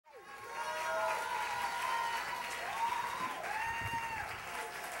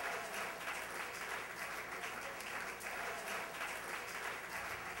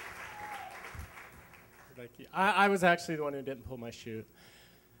you. I was actually the one who didn't pull my chute.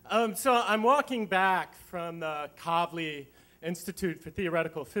 So I'm walking back from the Kavli Institute for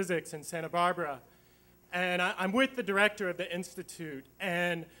Theoretical Physics in Santa Barbara, and I'm with the director of the institute,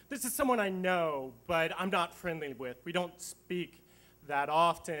 and this is someone I know, but I'm not friendly with. We don't speak that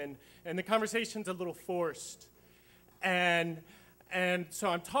often, and the conversation's a little forced. And so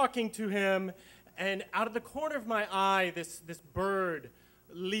I'm talking to him, and out of the corner of my eye, this bird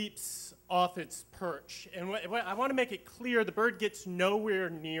leaps off its perch. And I want to make it clear, the bird gets nowhere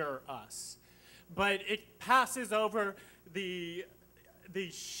near us, but it passes over the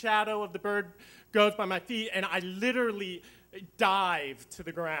shadow of the bird goes by my feet, and I literally dive to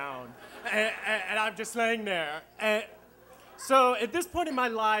the ground. And I'm just laying there. And so at this point in my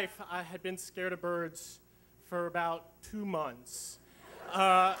life, I had been scared of birds for about 2 months.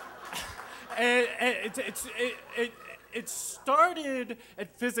 It started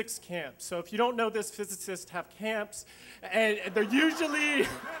at physics camp. So if you don't know this, physicists have camps, and they're usually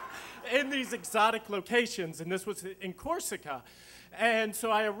in these exotic locations, and this was in Corsica. And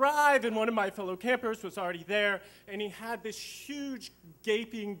so I arrived, and one of my fellow campers was already there, and he had this huge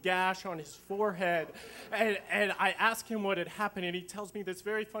gaping gash on his forehead. And I asked him what had happened, and he tells me this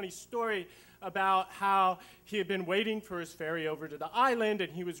very funny story about how he had been waiting for his ferry over to the island,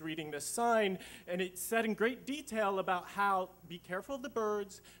 and he was reading this sign, and it said in great detail about how, be careful of the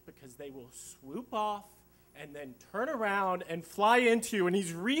birds, because they will swoop off and then turn around and fly into you. And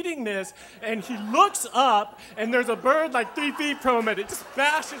he's reading this, and he looks up, and there's a bird like 3 feet from him, and it just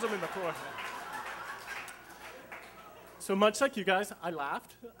bashes him in the forehead. So much like you guys, I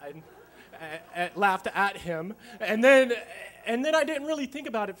laughed. I laughed at him, and then I didn't really think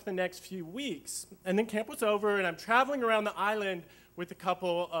about it for the next few weeks. And then camp was over, and I'm traveling around the island with a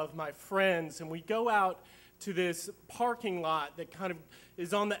couple of my friends, and we go out to this parking lot that kind of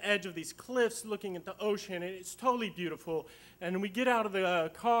is on the edge of these cliffs looking at the ocean, and it's totally beautiful. And we get out of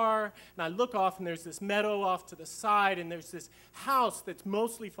the car, and I look off, and there's this meadow off to the side, and there's this house that's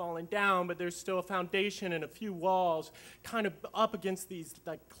mostly fallen down, but there's still a foundation and a few walls kind of up against these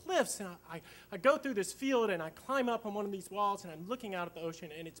like cliffs. And I go through this field, and I climb up on one of these walls, and I'm looking out at the ocean,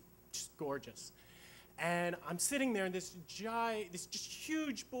 and it's just gorgeous. And I'm sitting there, and this just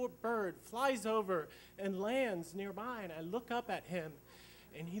huge bird flies over and lands nearby, and I look up at him,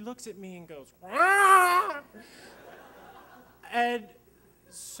 and he looks at me and goes, "Wah!" And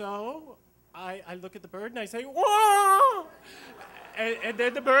so I look at the bird, and I say, "Wah!" And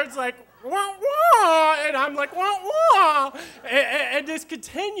then the bird's like, "Wah, wah!" And I'm like, "Wah, wah!" And this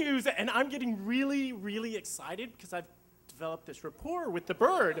continues, and I'm getting really, really excited because I've developed this rapport with the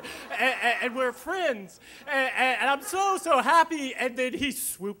bird, and we're friends, and I'm so happy. And then he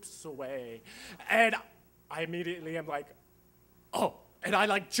swoops away, and I immediately am like, oh, and I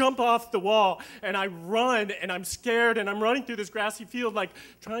like jump off the wall, and I run, and I'm scared, and I'm running through this grassy field, like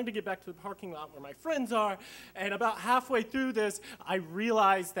trying to get back to the parking lot where my friends are. And about halfway through this, I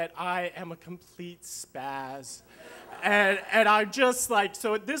realize that I am a complete spaz. And I'm just like,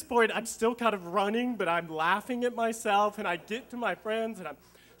 so at this point, I'm still kind of running, but I'm laughing at myself, and I get to my friends, and I'm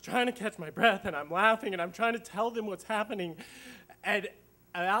trying to catch my breath, and I'm laughing, and I'm trying to tell them what's happening. And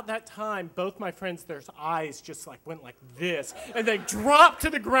about that time, both my friends, their eyes just like went like this, and they dropped to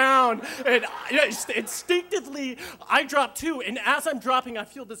the ground, and instinctively, I dropped too, and as I'm dropping, I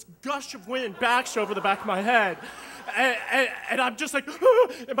feel this gush of wind bash over the back of my head. And I'm just like,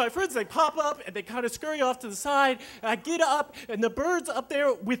 and my friends, they pop up, and they kind of scurry off to the side, and I get up, and the bird's up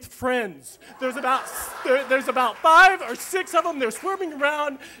there with friends. There's about 5 or 6 of them, they're swarming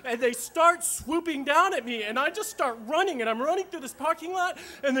around, and they start swooping down at me, and I just start running, and I'm running through this parking lot,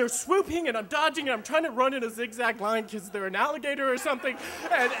 and they're swooping, and I'm dodging, and I'm trying to run in a zigzag line because they're an alligator or something,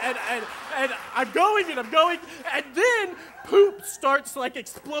 and I'm going, and then poop starts like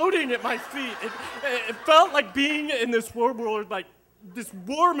exploding at my feet. It felt like being in this war world, like this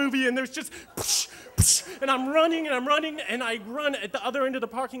war movie, and there's just psh, psh, and I'm running, and I run at the other end of the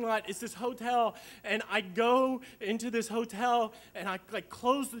parking lot is this hotel, and I go into this hotel, and I like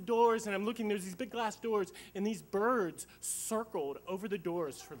close the doors, and I'm looking, there's these big glass doors, and these birds circled over the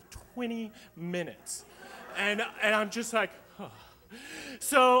doors for 20 minutes. And I'm just like, oh.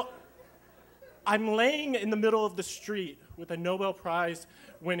 So I'm laying in the middle of the street with a Nobel Prize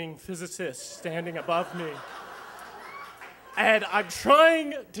winning physicist standing above me. And I'm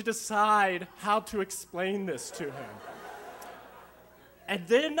trying to decide how to explain this to him. And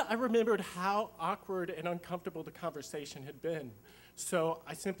then I remembered how awkward and uncomfortable the conversation had been. So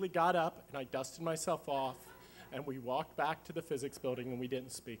I simply got up and I dusted myself off, and we walked back to the physics building, and we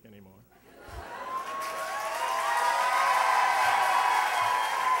didn't speak anymore.